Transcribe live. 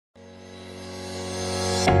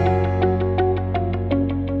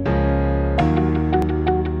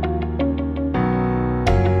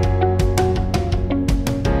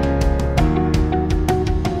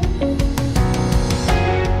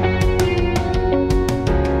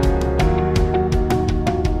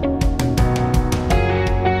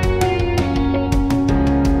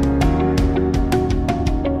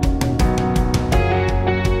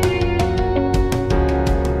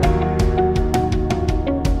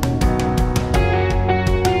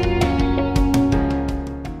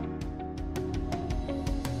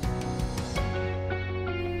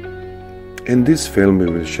In this film we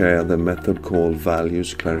will share the method called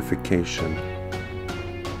values clarification.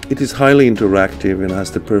 It is highly interactive and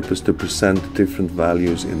has the purpose to present different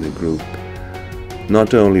values in the group,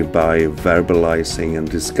 not only by verbalizing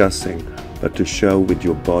and discussing, but to show with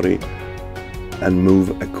your body and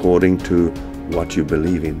move according to what you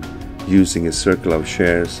believe in, using a circle of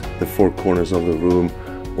chairs, the four corners of the room,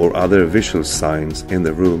 or other visual signs in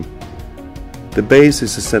the room. The base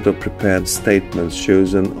is a set of prepared statements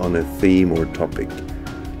chosen on a theme or topic.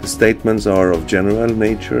 The statements are of general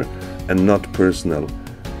nature and not personal,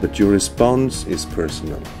 but your response is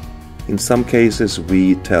personal. In some cases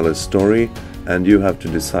we tell a story and you have to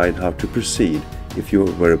decide how to proceed if you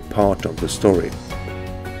were a part of the story.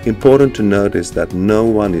 Important to note is that no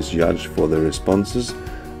one is judged for the responses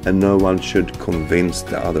and no one should convince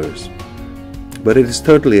the others. But it is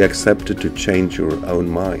totally accepted to change your own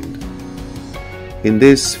mind. In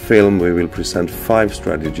this film we will present 5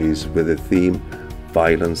 strategies with the theme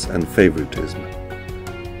violence and favoritism.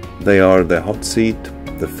 They are the hot seat,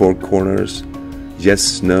 the 4 corners,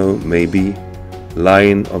 yes, no, maybe,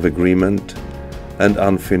 line of agreement, and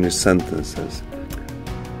unfinished sentences.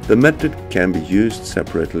 The method can be used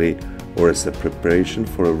separately or as a preparation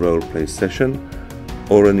for a role-play session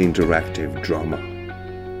or an interactive drama.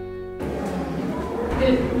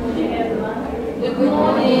 Good morning everyone. Good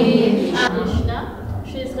morning.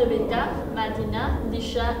 She's Rebecca, Madina,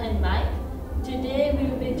 Disha and Mike. Today we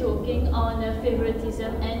will be talking on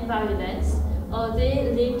favoritism and violence. Are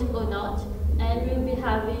they linked or not? And we will be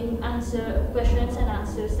having questions and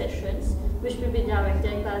answer sessions which will be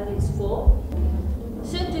directed by these 4.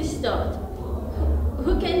 So to start,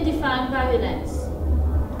 who can define violence?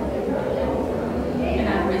 An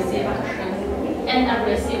aggressive action. An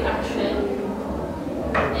aggressive action.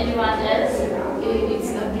 Anyone else? It's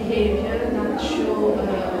a behavior that shows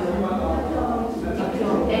that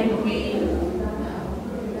you're angry.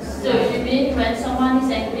 So you mean when someone is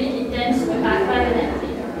angry, it tends to act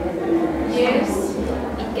violently? Yes,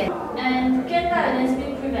 it can. And can violence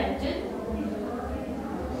be prevented?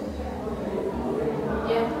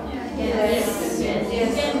 Yeah. Yes. It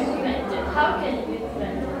can be prevented. How can it be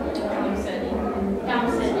prevented?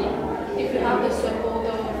 Counseling. If you have the support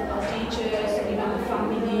of teachers, even the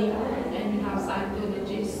family, and you have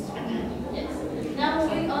psychologists. Yes. Now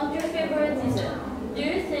moving on to favoritism. Do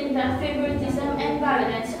you think that favoritism and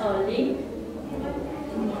violence are linked?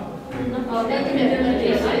 No. Or individual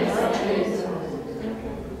cases?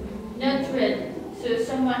 Not really. So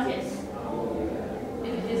somewhat yes.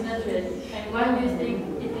 If it is not really. And why do you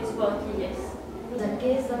think it is partly yes? The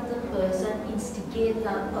case of the person instigates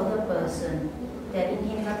the other person, telling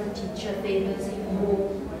him that the teacher favors him more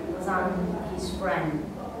than his friend,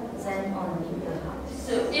 then only perhaps.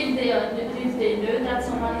 So if they know that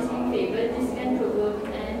someone is being favored, this can provoke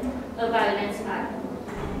a violence act.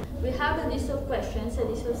 We have a list of questions, a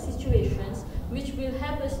list of situations, which will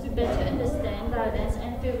help us to better understand violence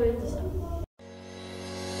and favoritism.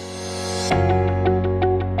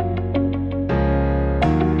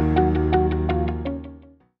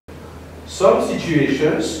 Some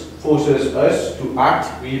situations forces us to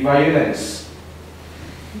act with violence.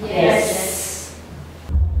 Yes.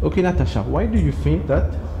 Okay, Natasha, why do you think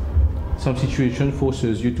that some situation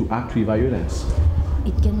forces you to act with violence?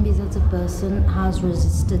 It can be that the person has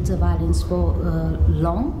resisted the violence for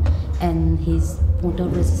long and his point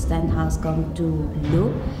of resistance has gone too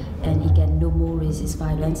low and he can no more resist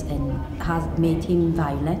violence and has made him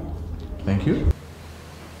violent. Thank you.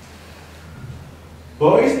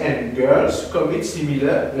 Boys and girls commit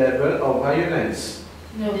similar level of violence.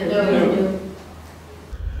 No.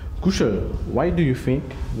 Kushal, why do you think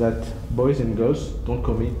that boys and girls don't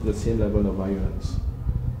commit the same level of violence?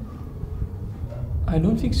 I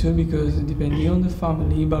don't think so, because depending on the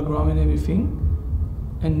family background and everything,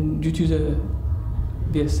 and due to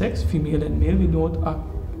their sex, female and male, we don't act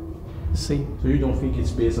the same. So you don't think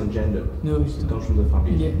it's based on gender? No, It comes from the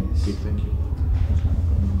family? Yes. Okay, thank you.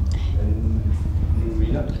 And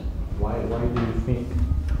Rina, why do you think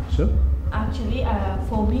so? Actually,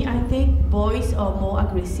 for me, I think boys are more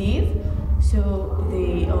aggressive, so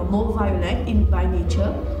they are more violent by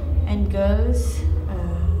nature, and girls,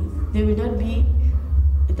 they will not be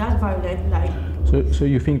that violent like. So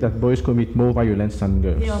you think that boys commit more violence than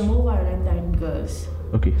girls? They are more violent than girls.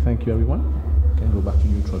 Okay, thank you everyone. You can go back to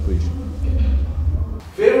neutral position.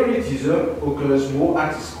 Favoritism occurs more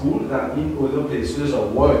at school than in other places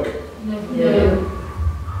of work. No.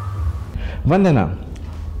 Vandana,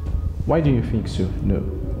 why do you think so? No.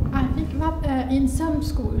 I think that in some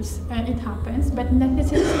schools it happens, but not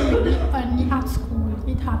necessarily only at school.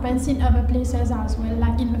 It happens in other places as well,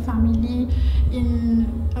 like in the family,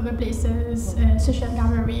 in other places, social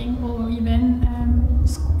gathering, or even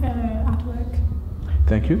at work.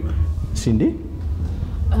 Thank you. Cindy?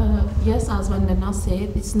 Yes, as Vandana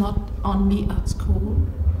said, it's not only at school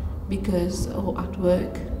or at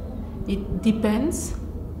work. It depends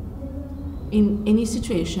in any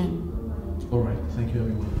situation. All right, thank you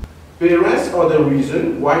everyone. Parents are the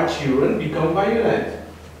reason why children become violent.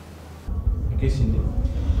 Okay, Cindy.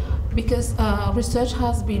 Because research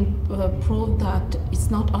has been proved that it's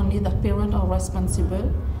not only that parents are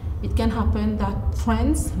responsible. It can happen that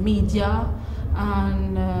friends, media,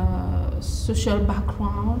 and social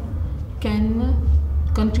background can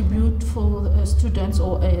contribute for students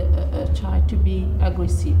or a child to be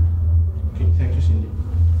aggressive. Okay, thank you, Cindy.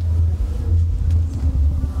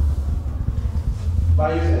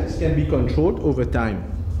 Violence can be controlled over time.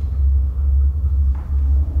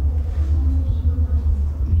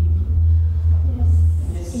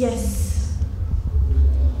 Yes.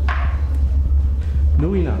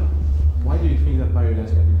 Noina, why do you think that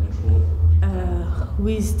violence can be controlled?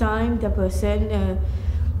 With time, the person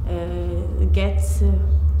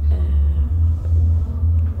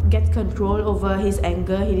gets control over his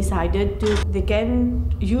anger. He decided they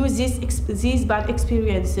can use these bad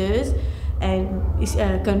experiences and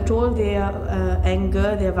control their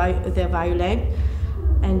anger, their violence,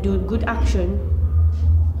 and do good action.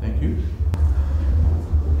 Thank you.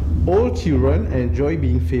 All children enjoy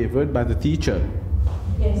being favored by the teacher.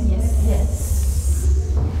 Yes. Yes. Yes.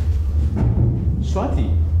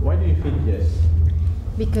 Swati, why do you think yes?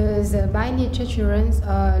 Because by nature children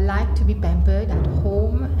like to be pampered at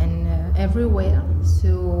home and everywhere,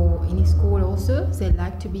 so in school also they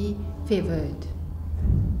like to be favored.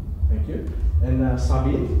 Thank you. And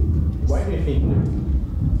Sabine, why do you think no?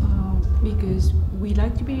 Because we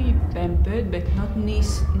like to be pampered but not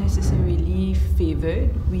necessarily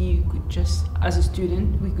favored. We could just, as a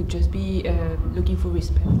student, we could just be looking for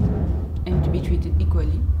respect and to be treated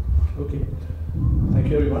equally. Okay. Thank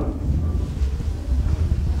you everyone.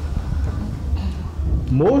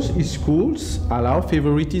 Most schools allow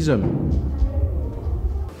favoritism.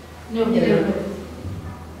 No.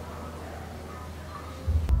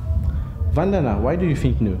 Vandana, why do you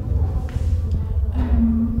think no?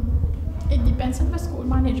 It depends on the school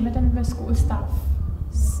management and the school staff.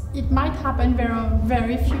 It might happen. There are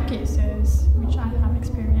very few cases which I have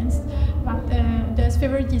experienced, but there's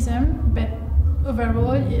favoritism. But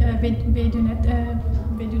overall, they do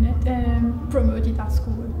not promote it at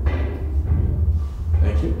school.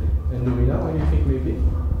 Thank you. And Noina, why do you think maybe?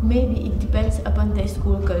 Maybe it depends upon the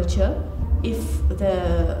school culture. If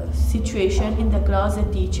the situation in the class, the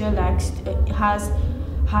teacher has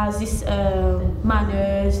this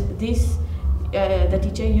manners, the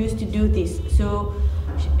teacher used to do this, so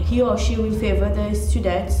he or she will favor the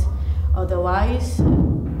students. Otherwise,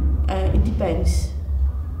 it depends.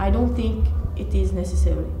 I don't think it is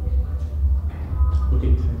necessary.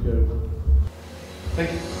 Okay, thank you.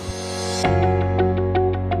 Thank you.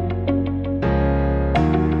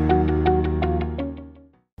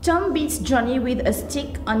 Tom beats Johnny with a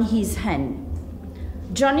stick on his hand.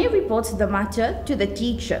 Johnny reports the matter to the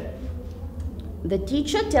teacher. The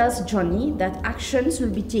teacher tells Johnny that actions will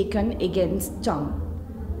be taken against Tom.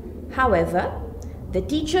 However, the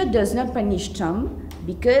teacher does not punish Tom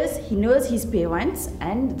because he knows his parents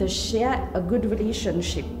and they share a good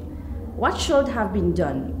relationship. What should have been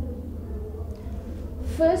done?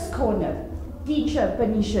 First corner, teacher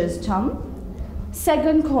punishes Tom.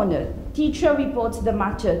 Second corner, teacher reports the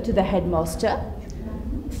matter to the headmaster.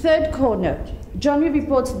 Third corner, Johnny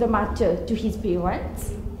reports the matter to his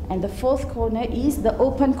parents. And the fourth corner is the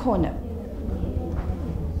open corner.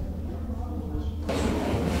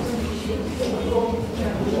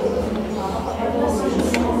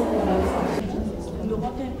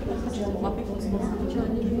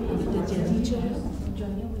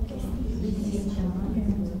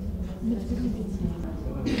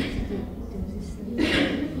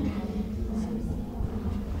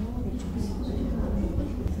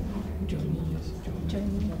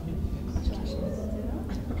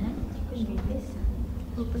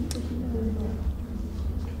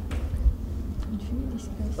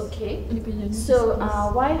 Okay, so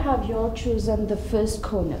why have you all chosen the first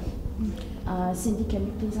corner? Cindy, can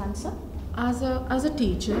you please answer? As a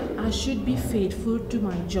teacher, I should be faithful to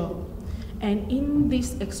my job. And in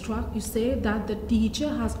this extract, you say that the teacher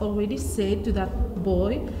has already said to that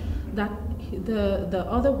boy that the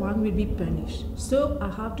other one will be punished. So I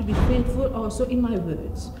have to be faithful also in my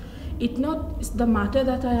words. It's not the matter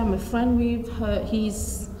that I am a friend with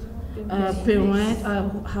parent, I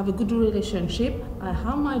have a good relationship, I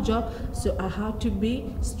have my job, so I have to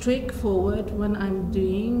be straightforward when I'm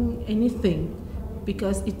doing anything,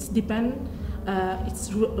 because it's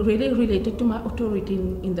really related to my authority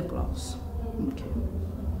in the class.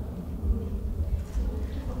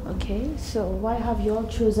 Okay, so why have you all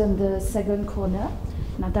chosen the second corner?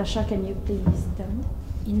 Natasha, can you please tell me?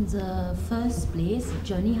 In the first place,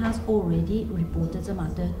 Johnny has already reported the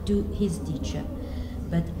matter to his teacher.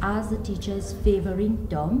 But as the teacher is favoring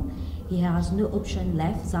Tom, he has no option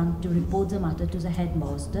left than to report the matter to the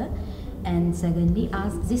headmaster. And secondly,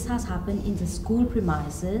 as this has happened in the school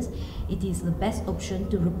premises, it is the best option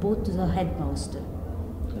to report to the headmaster.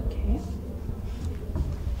 Okay.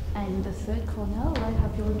 And the third corner, why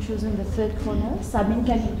have you all chosen the third corner? Sabine,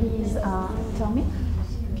 can you please tell me?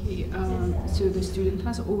 Okay, so the student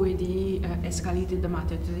has already escalated the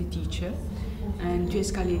matter to the teacher, and to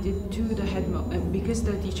escalate it to the headmaster, because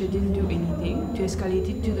the teacher didn't do anything, to escalate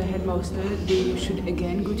it to the headmaster, they should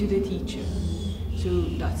again go to the teacher. So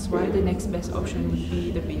that's why the next best option would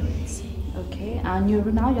be the parents. Okay, and you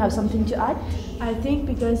have something to add? I think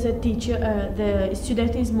because the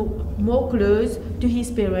student is more close to his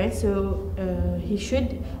parents, so he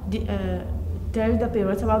should tell the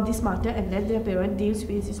parents about this matter and let their parent deals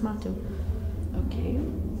with this matter. Okay.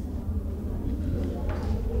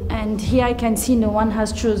 And here I can see no one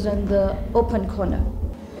has chosen the open corner.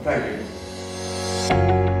 Thank you.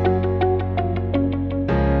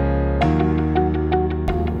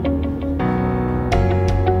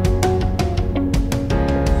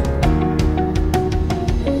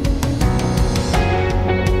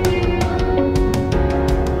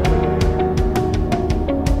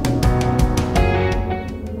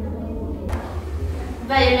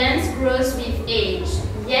 Violence grows with age.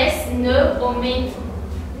 Yes, no, or maybe.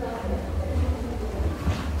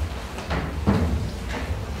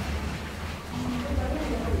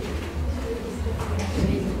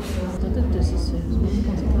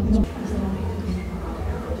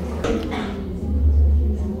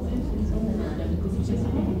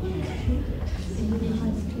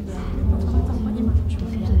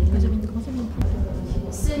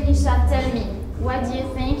 So Nisha, tell me, what do you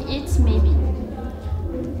think it may be?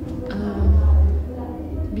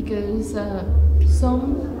 Because some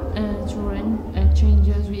children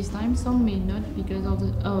changes with time, some may not because of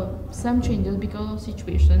the some changes because of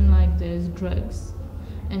situation like there's drugs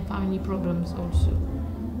and family problems also.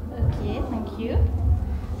 Okay, thank you.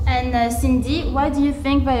 And Cindy, why do you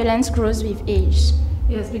think violence grows with age?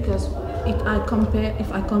 Yes, because if I compare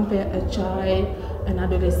a child, an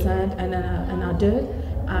adolescent, and an adult,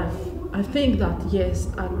 I think that yes,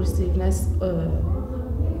 aggressiveness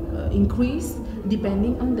increase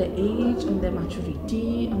depending on the age, on the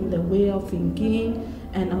maturity, on the way of thinking,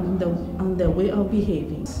 and on the way of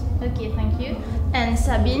behaving. Okay, thank you. And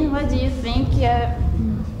Sabine, why do you think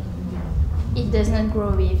it does not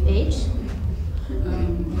grow with age?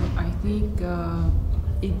 I think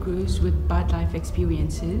it grows with bad life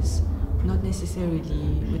experiences, not necessarily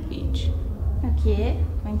with age. Okay,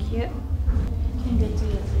 thank you. Can you go to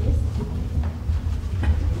your place?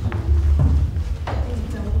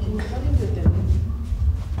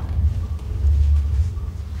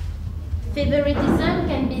 Favoritism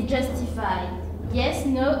can be justified. Yes,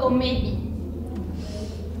 no, or maybe.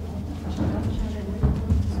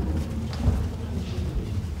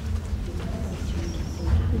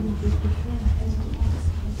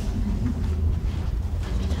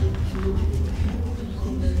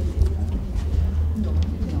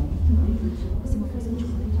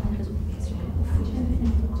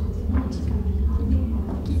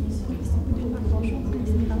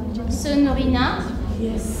 So Norina?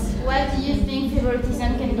 Yes. Why do you think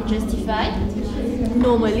favoritism can be justified?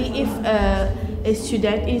 Normally, if a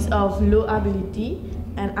student is of low ability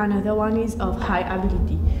and another one is of high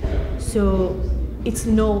ability, so it's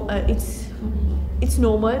normal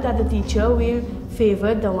that the teacher will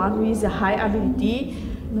favor the one who is a high ability,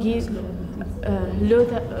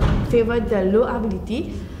 favor the low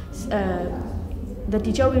ability. The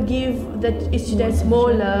teacher will give the students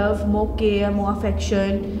more love, more care, more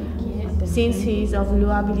affection, since he is of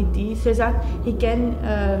low ability, so that he can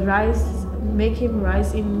make him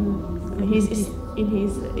rise in his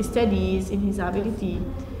studies, in his ability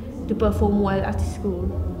to perform well at school.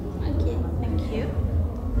 Okay, thank you.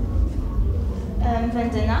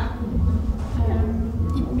 Vandana?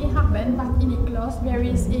 It may happen that in a class there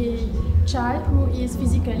is a child who is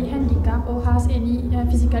physically handicapped or has any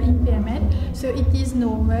physical impairment, so it is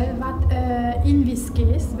normal that in this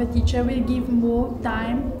case the teacher will give more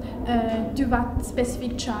time to that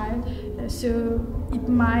specific child, so it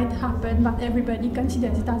might happen that everybody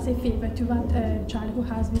considers it as a favor to that child who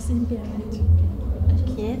has this impairment.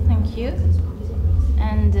 Okay, thank you.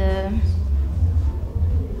 And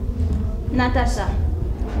Natasha,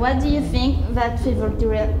 why do you think that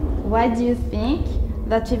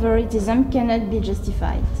favoritism cannot be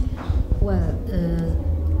justified? Well,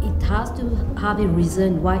 it has to have a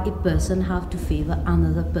reason why a person have to favor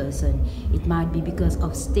another person. It might be because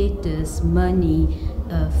of status, money,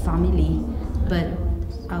 family, but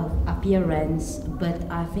of appearance. But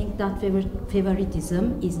I think that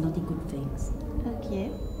favoritism is not a good thing. Okay,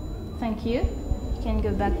 thank you. You can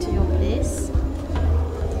go back to your place.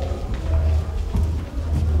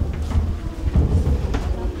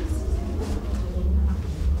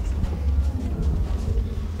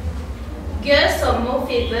 Girls are more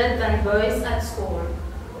favored than boys at school.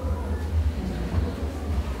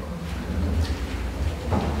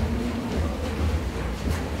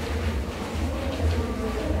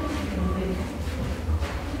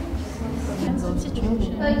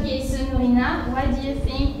 Okay, so Norina, why do you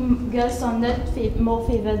think girls are not more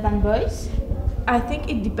favored than boys? I think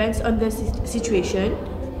it depends on the situation.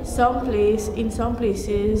 In some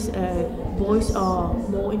places, boys are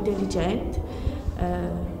more intelligent,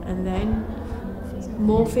 and then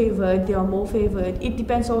they are more favored. It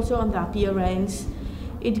depends also on the appearance.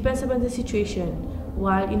 It depends upon the situation.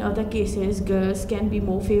 While in other cases, girls can be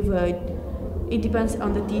more favored. It depends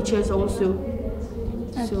on the teachers also.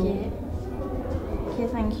 Okay. Okay,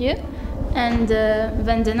 thank you. And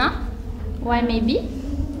Vandana, why maybe?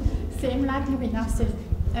 Same like Louina said.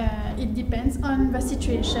 It depends on the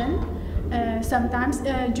situation. Sometimes,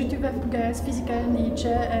 due to the girls' physical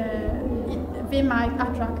nature, they might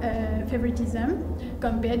attract favoritism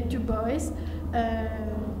compared to boys.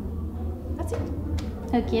 That's it.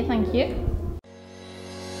 Okay, thank you.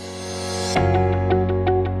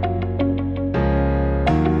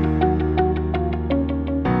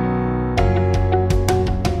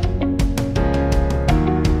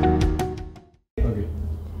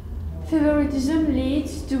 Favoritism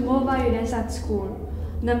leads to more violence at school.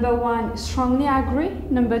 Number 1, strongly agree.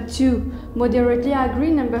 Number 2, moderately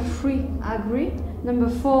agree. Number 3, agree. Number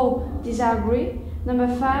 4, disagree. Number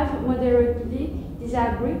 5, moderately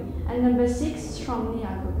disagree. And number 6, strongly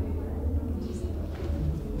agree.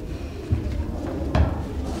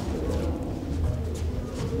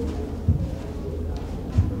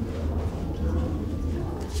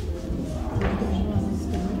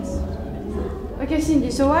 Okay,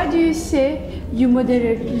 Cindy, so why do you say you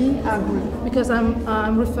moderately agree? Because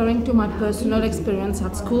I'm referring to my personal experience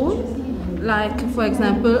at school. Like, for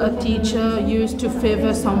example, a teacher used to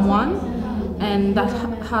favor someone and that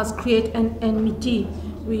has created an enmity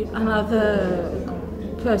with another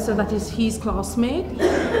person that is his classmate.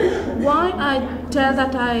 Why I tell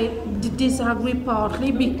that I disagree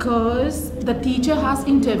partly because the teacher has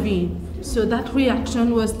intervened. So that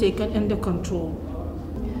reaction was taken under control.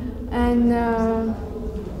 And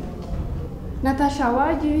Natasha,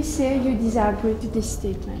 why do you say you disagree to this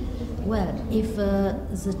statement? Well, if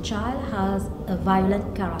the child has a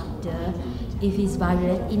violent character, if he's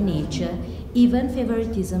violent in nature, even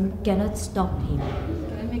favoritism cannot stop him.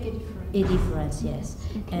 Can I make a difference? A difference, yes.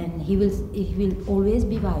 Okay. And he will always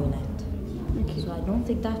be violent. Okay. So I don't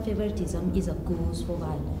think that favoritism is a cause for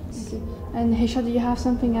violence. Okay. And Hesha, do you have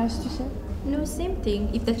something else to say? No, same thing.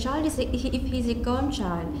 If the child is if he's a calm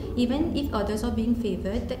child, even if others are being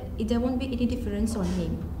favored, there won't be any difference on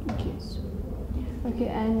him. Okay. Okay,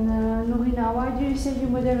 and Norina, why do you say you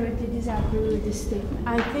moderately disagree with this statement?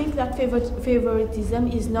 I think that favoritism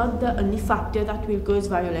is not the only factor that will cause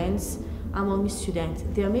violence among students.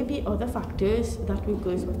 There may be other factors that will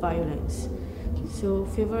cause violence. So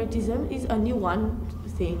favoritism is only one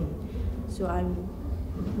thing. So I'm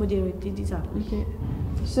moderately disagree. Okay.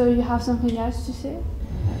 So you have something else to say?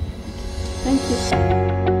 Thank you.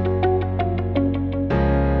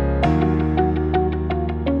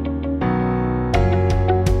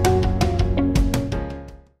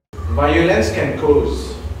 Violence can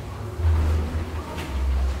cause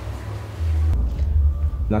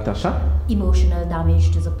Natasha? Emotional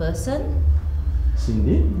damage to the person.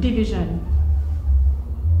 Cindy? Division.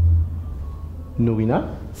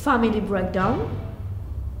 Norina? Family breakdown.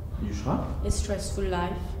 Yushra? A stressful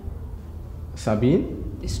life.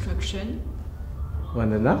 Sabine? Destruction.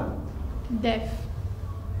 Vandana? Death.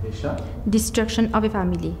 Hesha? Destruction of a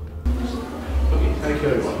family. Okay, thank you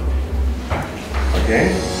everyone.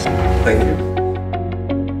 Okay, thank you.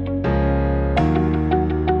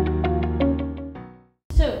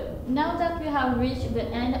 So, now that we have reached the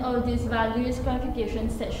end of this values clarification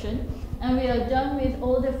session and we are done with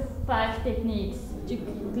all the 5 techniques, to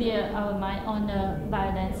clear our mind on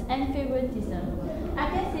violence and favoritism, I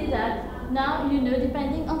can say that now,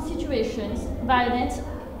 depending on situations, violence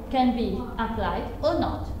can be applied or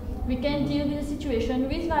not. We can deal with the situation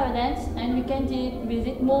with violence and we can deal with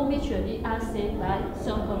it more maturely, as said by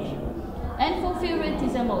some of you. And for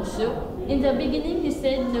favoritism also, in the beginning you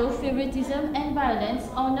said no, favoritism and violence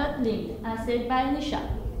are not linked, as said by Nisha.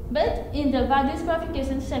 But in the values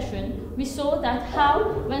clarification session, we saw that how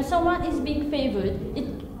when someone is being favored, it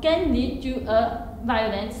can lead to a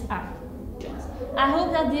violence act. I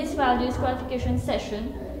hope that this values clarification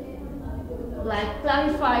session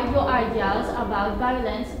clarified your ideas about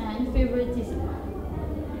violence and favoritism.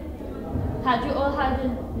 Had you all had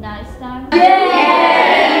a nice time?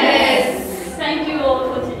 Yeah!